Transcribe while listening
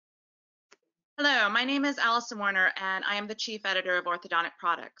Hello, my name is Alison Werner, and I am the chief editor of Orthodontic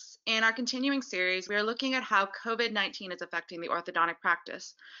Products. In our continuing series, we are looking at how COVID-19 is affecting the orthodontic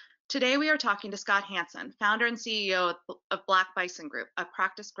practice. Today, we are talking to Scott Hansen, founder and CEO of Black Bison Group, a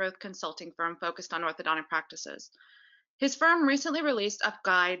practice growth consulting firm focused on orthodontic practices. His firm recently released a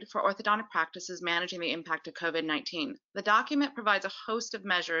guide for orthodontic practices managing the impact of COVID-19. The document provides a host of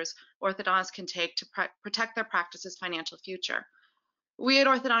measures orthodontists can take to protect their practice's financial future. We at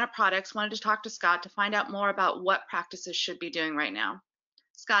Orthodontic Products wanted to talk to Scott to find out more about what practices should be doing right now.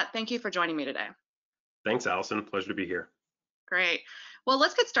 Scott, thank you for joining me today. Thanks, Allison. Pleasure to be here. Great. Well,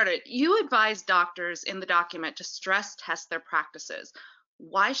 let's get started. You advise doctors in the document to stress test their practices.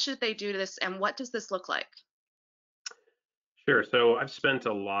 Why should they do this, and what does this look like? Sure. So I've spent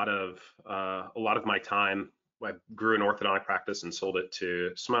a lot of my time. I grew an orthodontic practice and sold it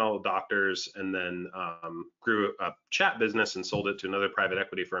to small doctors, and then grew a chat business and sold it to another private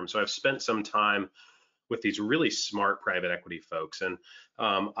equity firm. So I've spent some time with these really smart private equity folks, and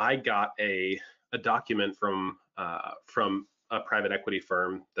I got a document from a private equity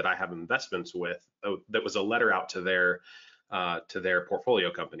firm that I have investments with that was a letter out to their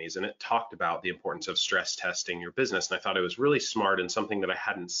portfolio companies, and it talked about the importance of stress testing your business. And I thought it was really smart and something that I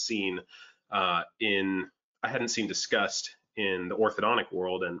hadn't seen discussed in the orthodontic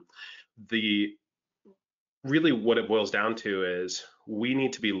world. And the really what it boils down to is we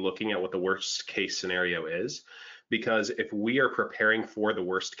need to be looking at what the worst case scenario is, because if we are preparing for the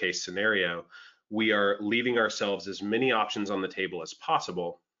worst case scenario, we are leaving ourselves as many options on the table as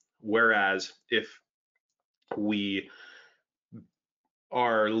possible. Whereas if we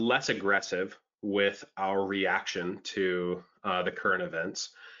are less aggressive with our reaction to the current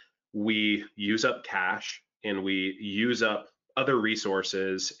events, we use up cash and we use up other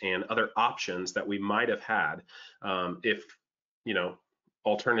resources and other options that we might have had if,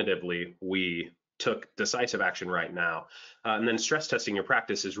 alternatively, we took decisive action right now. And then stress testing your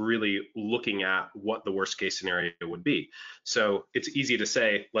practice is really looking at what the worst case scenario would be. So it's easy to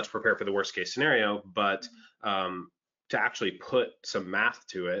say, let's prepare for the worst case scenario, but to actually put some math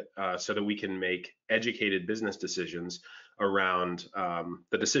to it so that we can make educated business decisions around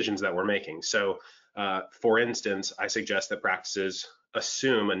the decisions that we're making. So for instance, I suggest that practices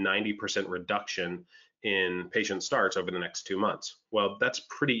assume a 90% reduction in patient starts over the next 2 months. Well, that's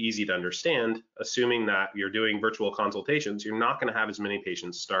pretty easy to understand. Assuming that you're doing virtual consultations, you're not going to have as many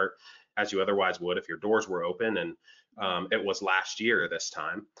patients start as you otherwise would if your doors were open and it was last year this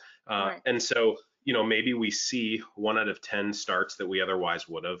time. Right. And so, maybe we see 1 out of 10 starts that we otherwise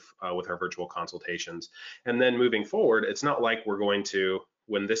would have with our virtual consultations. And then moving forward, it's not like we're going to,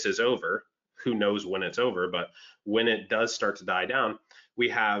 when this is over, who knows when it's over, but when it does start to die down, we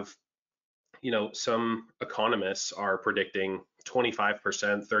have, some economists are predicting 25%,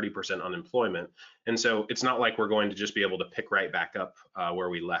 30% unemployment. And so it's not like we're going to just be able to pick right back up where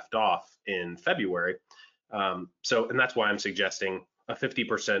we left off in February. And that's why I'm suggesting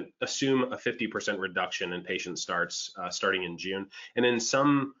assume a 50% reduction in patient starts starting in June. And in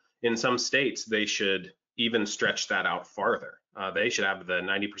some states, they should even stretch that out farther. They should have the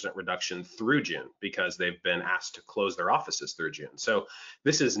 90% reduction through June because they've been asked to close their offices through June. So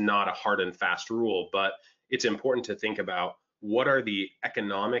this is not a hard and fast rule, but it's important to think about what are the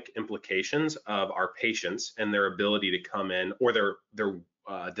economic implications of our patients and their ability to come in, or their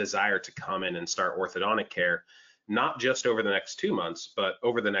desire to come in and start orthodontic care, not just over the next 2 months, but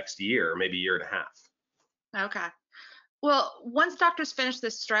over the next year, maybe year and a half. Okay. Well, once doctors finish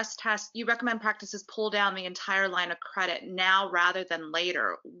this stress test, you recommend practices pull down the entire line of credit now rather than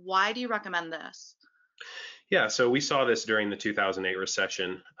later. Why do you recommend this? Yeah, so we saw this during the 2008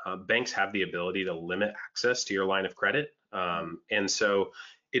 recession. Banks have the ability to limit access to your line of credit. And so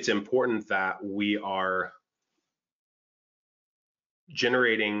it's important that we are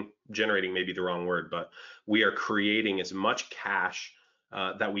generating may be the wrong word, but we are creating as much cash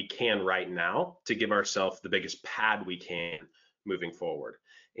that we can right now to give ourselves the biggest pad we can moving forward.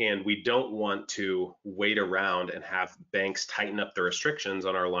 And we don't want to wait around and have banks tighten up the restrictions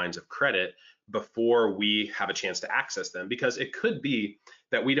on our lines of credit before we have a chance to access them, because it could be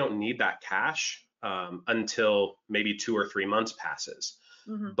that we don't need that cash until maybe 2 or 3 months passes.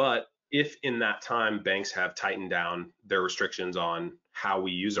 Mm-hmm. But if in that time banks have tightened down their restrictions on how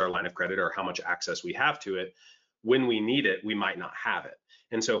we use our line of credit or how much access we have to it, when we need it, we might not have it.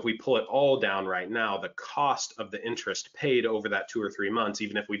 And so if we pull it all down right now, the cost of the interest paid over that 2 or 3 months,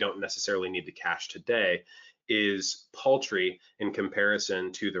 even if we don't necessarily need the cash today, is paltry in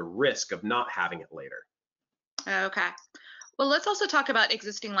comparison to the risk of not having it later. Okay. Well, let's also talk about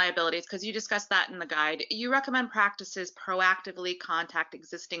existing liabilities because you discussed that in the guide. You recommend practices proactively contact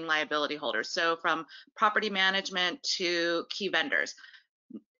existing liability holders, so from property management to key vendors.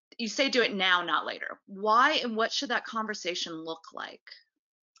 You say do it now, not later. Why and what should that conversation look like?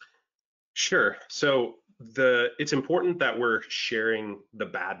 Sure. So it's important that we're sharing the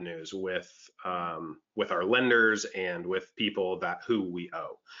bad news with our lenders and with people that who we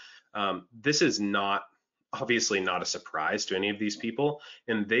owe. This is not obviously not a surprise to any of these people,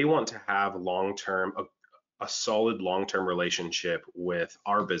 and they want to have a solid long-term relationship with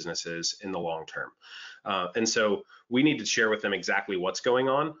our businesses in the long term. And so we need to share with them exactly what's going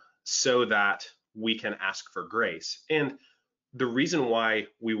on so that we can ask for grace. And the reason why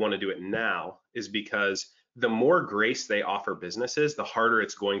we want to do it now is because the more grace they offer businesses, the harder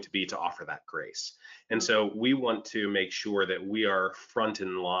it's going to be to offer that grace. And so we want to make sure that we are front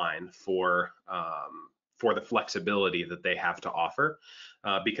in line for the flexibility that they have to offer,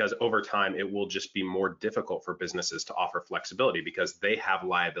 because over time it will just be more difficult for businesses to offer flexibility because they have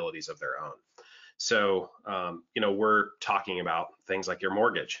liabilities of their own. So, we're talking about things like your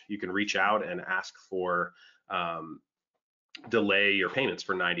mortgage. You can reach out and ask for delay your payments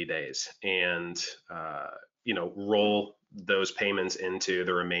for 90 days and roll those payments into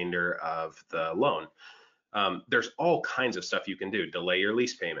the remainder of the loan. There's all kinds of stuff you can do. Delay your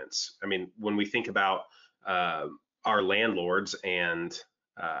lease payments. I mean, when we think about our landlords and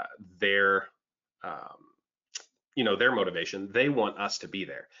their their motivation, they want us to be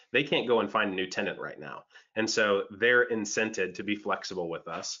there. They can't go and find a new tenant right now. And so they're incented to be flexible with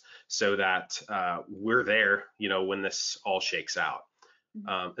us so that we're there, when this all shakes out.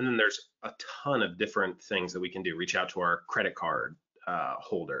 And then there's a ton of different things that we can do. Reach out to our credit card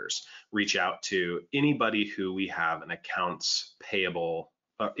holders, reach out to anybody who we have an accounts payable,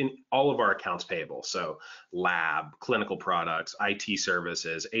 in all of our accounts payable. So lab, clinical products, IT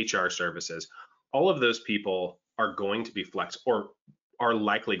services, HR services, all of those people are going to be are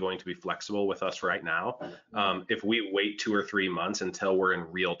likely going to be flexible with us right now. If we wait 2 or 3 months until we're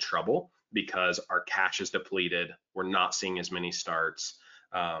in real trouble because our cash is depleted, we're not seeing as many starts.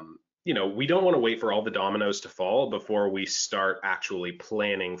 We don't want to wait for all the dominoes to fall before we start actually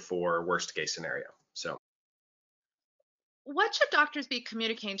planning for worst case scenario. So, What should doctors be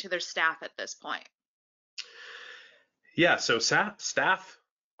communicating to their staff at this point? yeah, so staff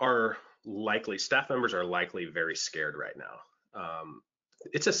members are likely very scared right now.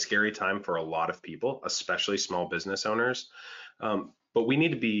 It's a scary time for a lot of people, especially small business owners. But we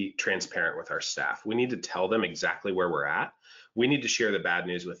need to be transparent with our staff. We need to tell them exactly where we're at. We need to share the bad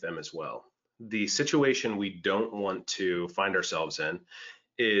news with them as well. The situation we don't want to find ourselves in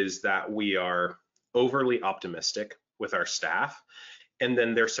is that we are overly optimistic with our staff, and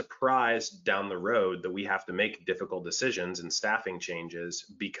then they're surprised down the road that we have to make difficult decisions and staffing changes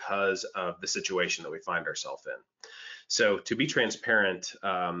because of the situation that we find ourselves in. So to be transparent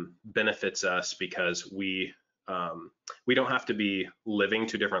benefits us because we don't have to be living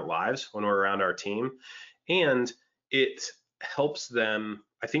 2 different lives when we're around our team, and it helps them,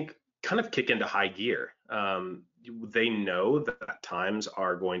 I think, kind of kick into high gear. They know that times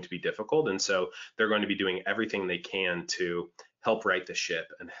are going to be difficult, and so they're going to be doing everything they can to help right the ship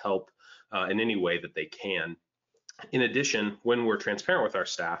and help in any way that they can. In addition, when we're transparent with our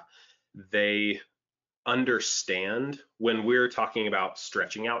staff, they understand when we're talking about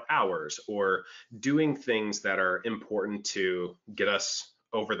stretching out hours or doing things that are important to get us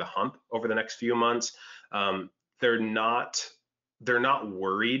over the hump over the next few months. They're not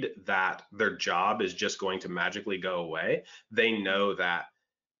worried that their job is just going to magically go away. They know that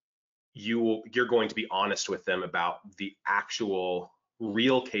you're going to be honest with them about the actual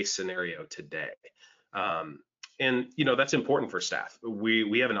real case scenario today. And that's important for staff.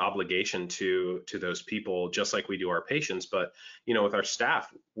 We have an obligation to those people, just like we do our patients. But with our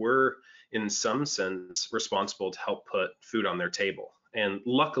staff, we're in some sense responsible to help put food on their table. And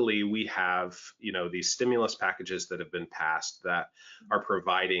luckily, we have these stimulus packages that have been passed that are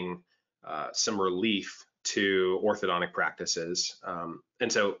providing some relief to orthodontic practices.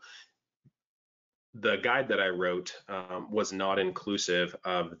 And so the guide that I wrote was not inclusive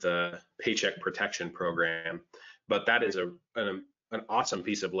of the Paycheck Protection Program, but that is an awesome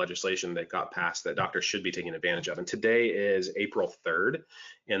piece of legislation that got passed that doctors should be taking advantage of. And today is April 3rd,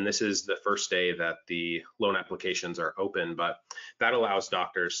 and this is the first day that the loan applications are open, but that allows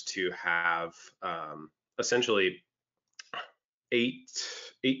doctors to have essentially 8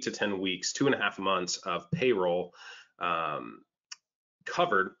 to 10 weeks, 2.5 months of payroll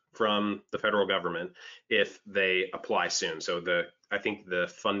covered from the federal government if they apply soon. So the I think the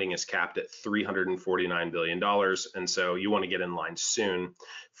funding is capped at $349 billion. And so you want to get in line soon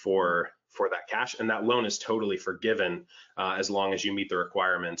for that cash. And that loan is totally forgiven as long as you meet the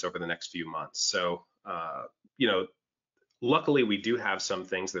requirements over the next few months. So, you know, luckily we do have some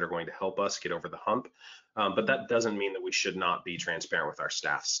things that are going to help us get over the hump, but that doesn't mean that we should not be transparent with our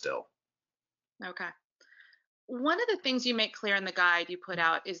staff still. Okay. One of the things you make clear in the guide you put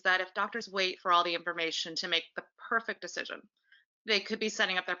out is that if doctors wait for all the information to make the perfect decision, they could be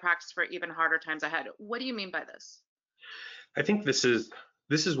setting up their practice for even harder times ahead. What do you mean by this? I think this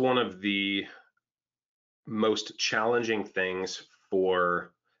is one of the most challenging things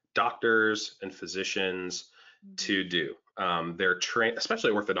for doctors and physicians to do. They're trained,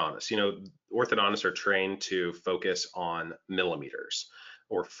 especially orthodontists. You know, orthodontists are trained to focus on millimeters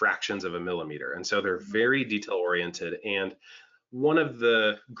or fractions of a millimeter. And so they're very detail oriented. And one of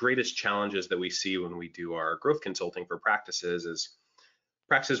the greatest challenges that we see when we do our growth consulting for practices is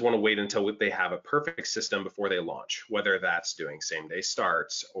practices want to wait until they have a perfect system before they launch, whether that's doing same day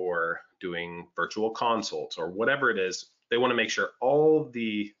starts or doing virtual consults or whatever it is. They want to make sure all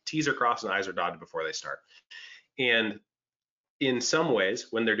the T's are crossed and I's are dotted before they start. And in some ways,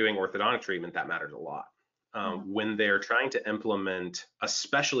 when they're doing orthodontic treatment, that matters a lot. When they're trying to implement,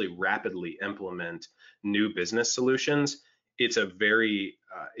 especially rapidly implement new business solutions, it's a very,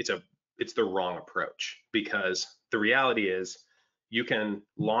 it's the wrong approach, because the reality is you can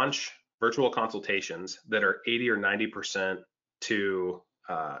launch virtual consultations that are 80 or 90% to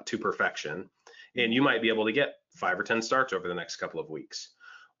perfection, and you might be able to get 5 or 10 starts over the next couple of weeks.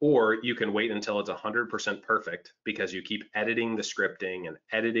 Or you can wait until it's 100% perfect because you keep editing the scripting and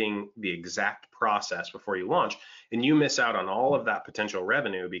editing the exact process before you launch, and you miss out on all of that potential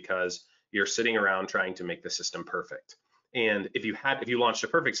revenue because you're sitting around trying to make the system perfect. And if you launched a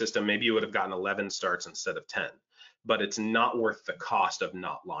perfect system, maybe you would have gotten 11 starts instead of 10, but it's not worth the cost of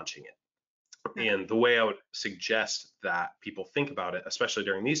not launching it. And the way I would suggest that people think about it, especially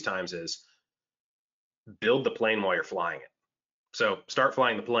during these times, is build the plane while you're flying it. So start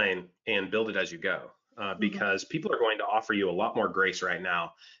flying the plane and build it as you go, because people are going to offer you a lot more grace right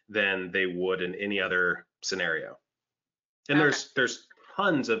now than they would in any other scenario. And there's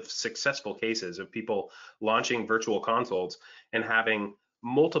tons of successful cases of people launching virtual consults and having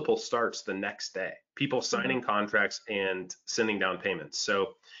multiple starts the next day, people signing contracts and sending down payments.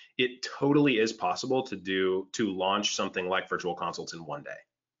 So it totally is possible to launch something like virtual consults in one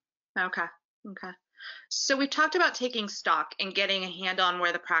day. Okay. So we've talked about taking stock and getting a handle on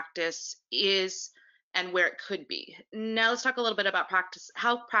where the practice is and where it could be. Now let's talk a little bit about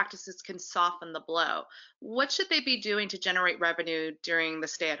how practices can soften the blow. What should they be doing to generate revenue during the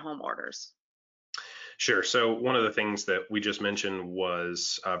stay-at-home orders? Sure. So one of the things that we just mentioned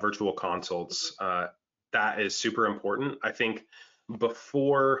was virtual consults. That is super important. I think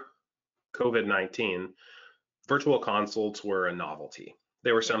before COVID-19, virtual consults were a novelty.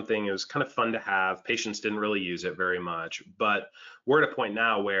 They were something, it was kind of fun to have. Patients didn't really use it very much, but we're at a point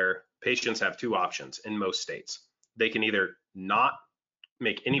now where patients have two options in most states. They can either not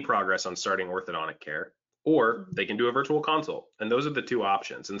make any progress on starting orthodontic care, or they can do a virtual consult. And those are the two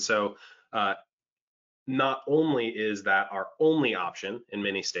options. And so not only is that our only option in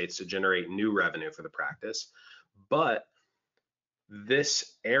many states to generate new revenue for the practice, but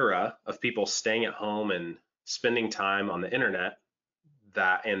this era of people staying at home and spending time on the internet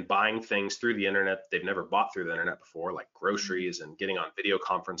and buying things through the internet they've never bought through the internet before, like groceries and getting on video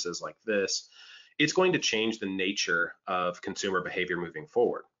conferences like this, it's going to change the nature of consumer behavior moving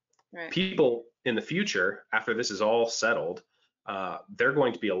forward. Right. People in the future, after this is all settled, they're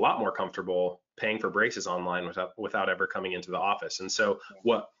going to be a lot more comfortable paying for braces online without ever coming into the office. And so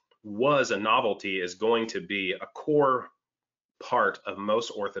what was a novelty is going to be a core part of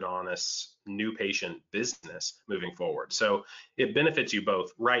most orthodontists' new patient business moving forward. So it benefits you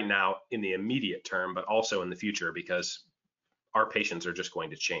both right now in the immediate term, but also in the future, because our patients are just going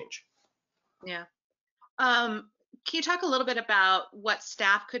to change. Yeah. Can you talk a little bit about what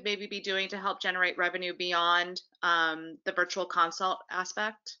staff could maybe be doing to help generate revenue beyond the virtual consult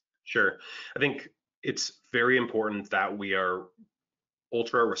aspect? Sure. I think it's very important that we are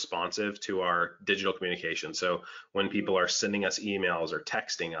ultra responsive to our digital communication. So when people are sending us emails or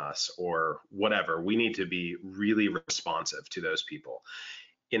texting us or whatever, we need to be really responsive to those people.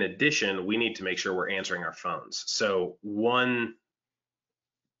 In addition, we need to make sure we're answering our phones. So one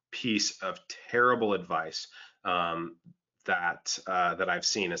piece of terrible advice that I've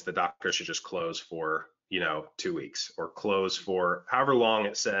seen is the doctor should just close for 2 weeks or close for however long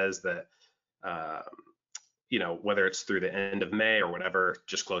it says that whether it's through the end of May or whatever,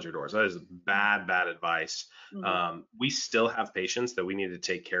 just close your doors. That is bad advice. Mhm. We still have patients that we need to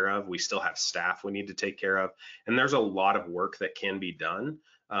take care of. We still have staff we need to take care of. And there's a lot of work that can be done.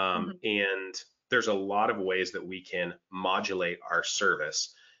 Mhm. And there's a lot of ways that we can modulate our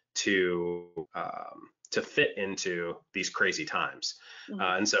service to fit into these crazy times.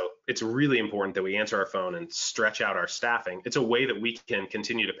 Mhm. And so it's really important that we answer our phone and stretch out our staffing. It's a way that we can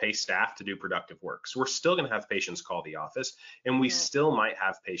continue to pay staff to do productive work. So we're still going to have patients call the office, and we Right. still might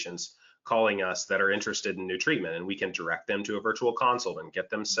have patients calling us that are interested in new treatment, and we can direct them to a virtual consult and get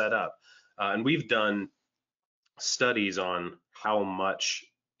them set up. And we've done studies on how much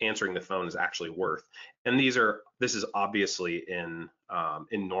answering the phone is actually worth. And this is obviously in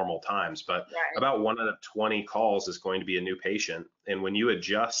normal times, but Right. about 1 out of 20 calls is going to be a new patient. And when you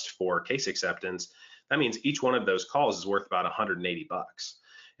adjust for case acceptance, that means each one of those calls is worth about 180 bucks.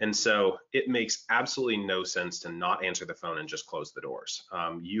 And so it makes absolutely no sense to not answer the phone and just close the doors.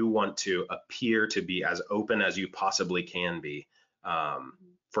 You want to appear to be as open as you possibly can be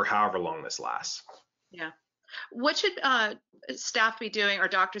Mhm. for however long this lasts. Yeah. What should staff be doing or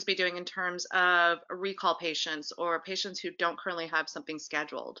doctors be doing in terms of recall patients or patients who don't currently have something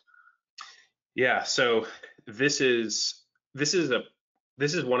scheduled? Yeah, so this is this is a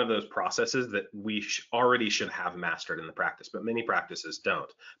this is one of those processes that we already should have mastered in the practice, but many practices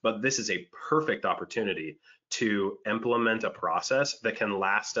don't. But this is a perfect opportunity to implement a process that can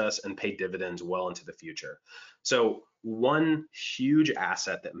last us and pay dividends well into the future. So one huge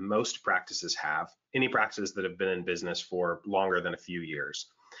asset that most practices have, any practices that have been in business for longer than a few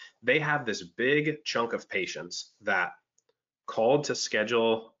years, they have this big chunk of patients that called to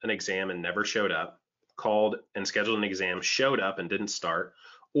schedule an exam and never showed up, called and scheduled an exam, showed up and didn't start,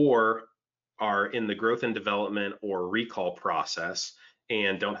 or are in the growth and development or recall process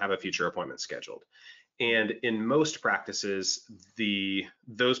and don't have a future appointment scheduled. And in most practices,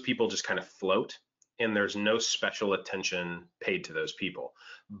 those people just kind of float and there's no special attention paid to those people.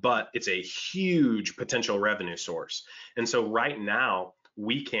 But it's a huge potential revenue source. And so right now,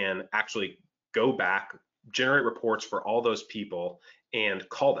 we can actually go back, generate reports for all those people and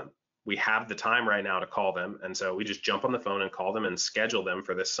call them. We have the time right now to call them. And so we just jump on the phone and call them and schedule them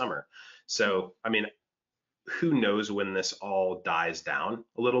for this summer. Mhm. So, I mean, who knows when this all dies down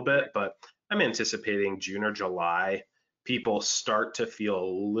a little bit, Right. but I'm anticipating June or July, people start to feel a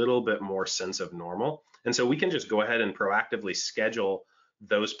little bit more sense of normal. And so we can just go ahead and proactively schedule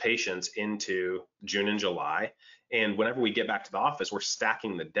those patients into June and July. And whenever we get back to the office, we're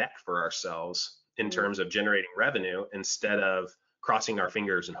stacking the deck for ourselves in Mm. terms of generating revenue instead of crossing our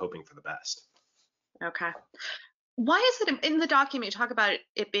fingers and hoping for the best. Okay. Why is it in the document you talk about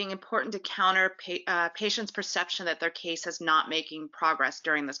it being important to counter patients' perception that their case is not making progress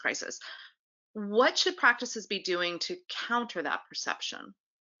during this crisis? What should practices be doing to counter that perception?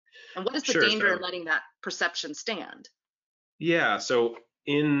 And what is the Sure. danger in So letting that perception stand? yeah, so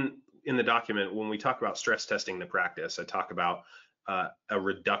in the document, when we talk about stress testing the practice, I talk about a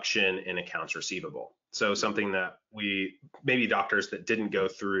reduction in accounts receivable. So Mhm. something that we maybe doctors that didn't go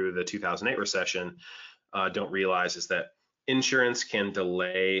through the 2008 recession don't realize is that insurance can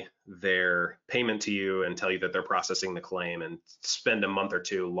delay their payment to you and tell you that they're processing the claim and spend a month or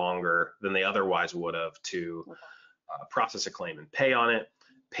two longer than they otherwise would have to Okay. process a claim and pay on it.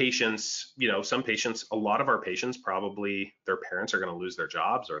 Patients, some patients, a lot of our patients, probably their parents are going to lose their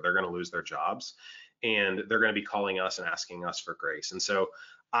jobs or they're going to lose their jobs and they're going to be calling us and asking us for grace. And so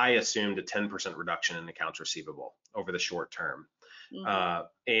I assumed a 10% reduction in accounts receivable over the short term. Mhm.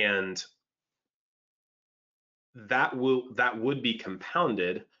 And that would be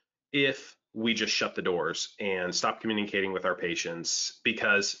compounded if we just shut the doors and stop communicating with our patients,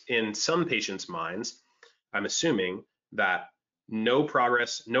 because in some patients' minds, I'm assuming that no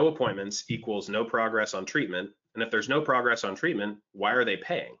progress, no appointments equals no progress on treatment. And if there's no progress on treatment, why are they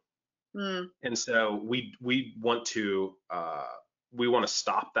paying? Mm. And so we want to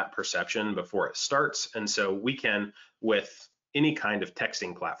stop that perception before it starts. And so we can, with any kind of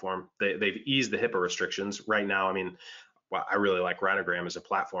texting platform, they've eased the HIPAA restrictions right now. I mean, well, I really like Rhinogram as a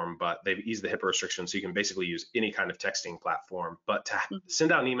platform, but they've eased the HIPAA restrictions, so you can basically use any kind of texting platform. But to Mhm.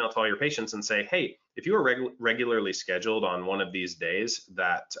 send out an email to all your patients and say, hey, if you are regularly scheduled on one of these days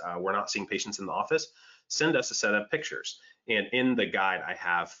that we're not seeing patients in the office, send us a set of pictures. And in the guide, I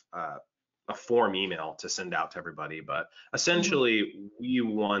have a form email to send out to everybody. But Mhm. essentially, we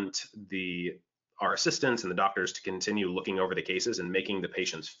want our assistants and the doctors to continue looking over the cases and making the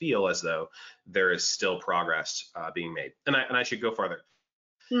patients feel as though there is still progress being made. And I should go farther.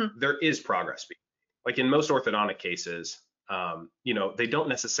 Mm. There is progress being made. Like in most orthodontic cases, they don't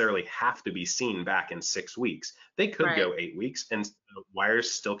necessarily have to be seen back in 6 weeks. They could Right. go 8 weeks, and wires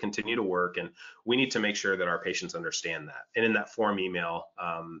still continue to work. And we need to make sure that our patients understand that. And in that form email,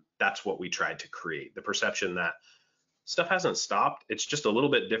 that's what we tried to create, the perception that stuff hasn't stopped. It's just a little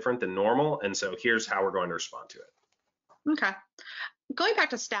bit different than normal. And so here's how we're going to respond to it. Okay. Going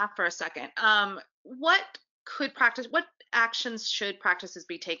back to staff for a second, what actions should practices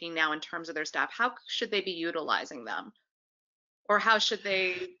be taking now in terms of their staff? How should they be utilizing them? Or how should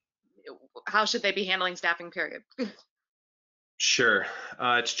they be handling staffing period? Sure.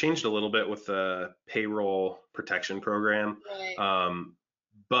 It's changed a little bit with the payroll protection program. Right.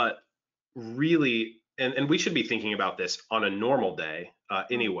 But really, and we should be thinking about this on a normal day Mm.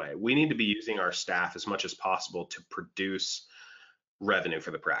 anyway. We need to be using our staff as much as possible to produce revenue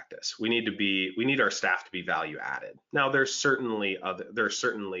for the practice. We need our staff to be value added. Now, there's certainly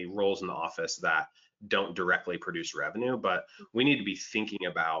roles in the office that don't directly produce revenue, but we need to be thinking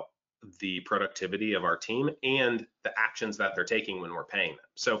about the productivity of our team and the actions that they're taking when we're paying them.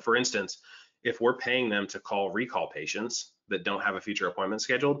 So for instance, if we're paying them to call recall patients that don't have a future appointment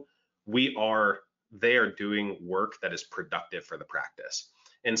scheduled, they are doing work that is productive for the practice.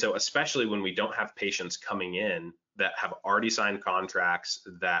 And so especially when we don't have patients coming in that have already signed contracts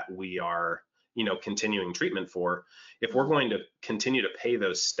that we are, continuing treatment for, if we're Mhm. going to continue to pay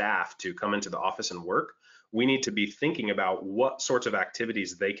those staff to come into the office and work, we need to be thinking about what sorts of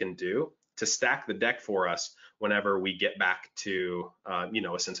activities they can do to stack the deck for us whenever we get back to,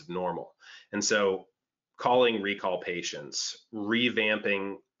 a sense of normal. And so calling recall patients,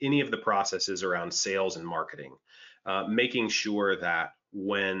 revamping any of the processes around sales and marketing, making sure that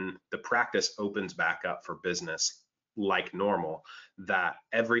when the practice opens back up for business like normal, that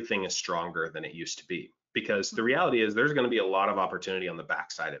everything is stronger than it used to be. Because the reality is there's going to be a lot of opportunity on the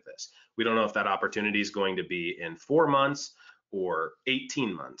backside of this. We don't know if that opportunity is going to be in 4 months or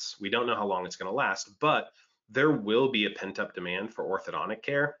 18 months. We don't know how long it's going to last, but there will be a pent up demand for orthodontic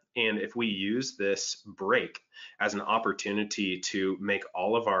care. And if we use this break as an opportunity to make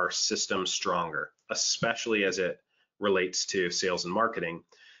all of our systems stronger, especially as it relates to sales and marketing,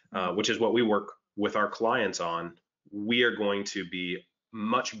 which is what we work with our clients on, we are going to be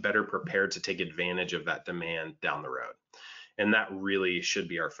much better prepared to take advantage of that demand down the road. And that really should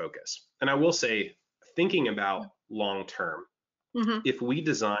be our focus. And I will say, thinking about long term, Mhm. if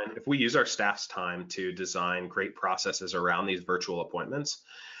we use our staff's time to design great processes around these virtual appointments,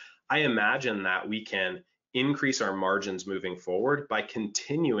 I imagine that we can increase our margins moving forward by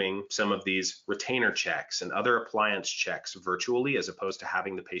continuing some of these retainer checks and other appliance checks virtually, as opposed to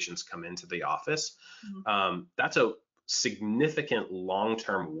having the patients come into the office. Mhm. That's a significant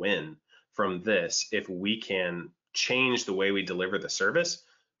long-term win from this if we can change the way we deliver the service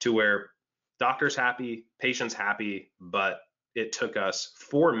to where doctors happy, patients happy, but it took us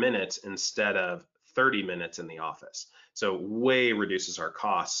 4 minutes instead of 30 minutes in the office. So way reduces our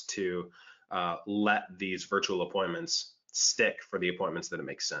costs to let these virtual appointments stick for the appointments that it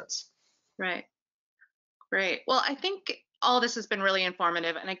makes sense. Right. Great. Well, I think all this has been really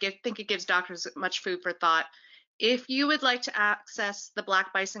informative, and think it gives doctors much food for thought. If you would like to access the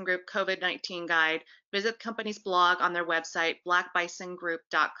Black Bison Group COVID-19 guide, visit the company's blog on their website,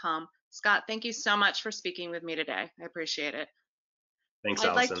 blackbisongroup.com. Scott, thank you so much for speaking with me today. I appreciate it. Thanks,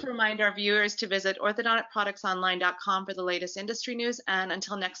 I'd like Alison. to remind our viewers to visit orthodonticproductsonline.com for the latest industry news, and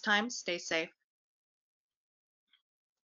until next time, stay safe.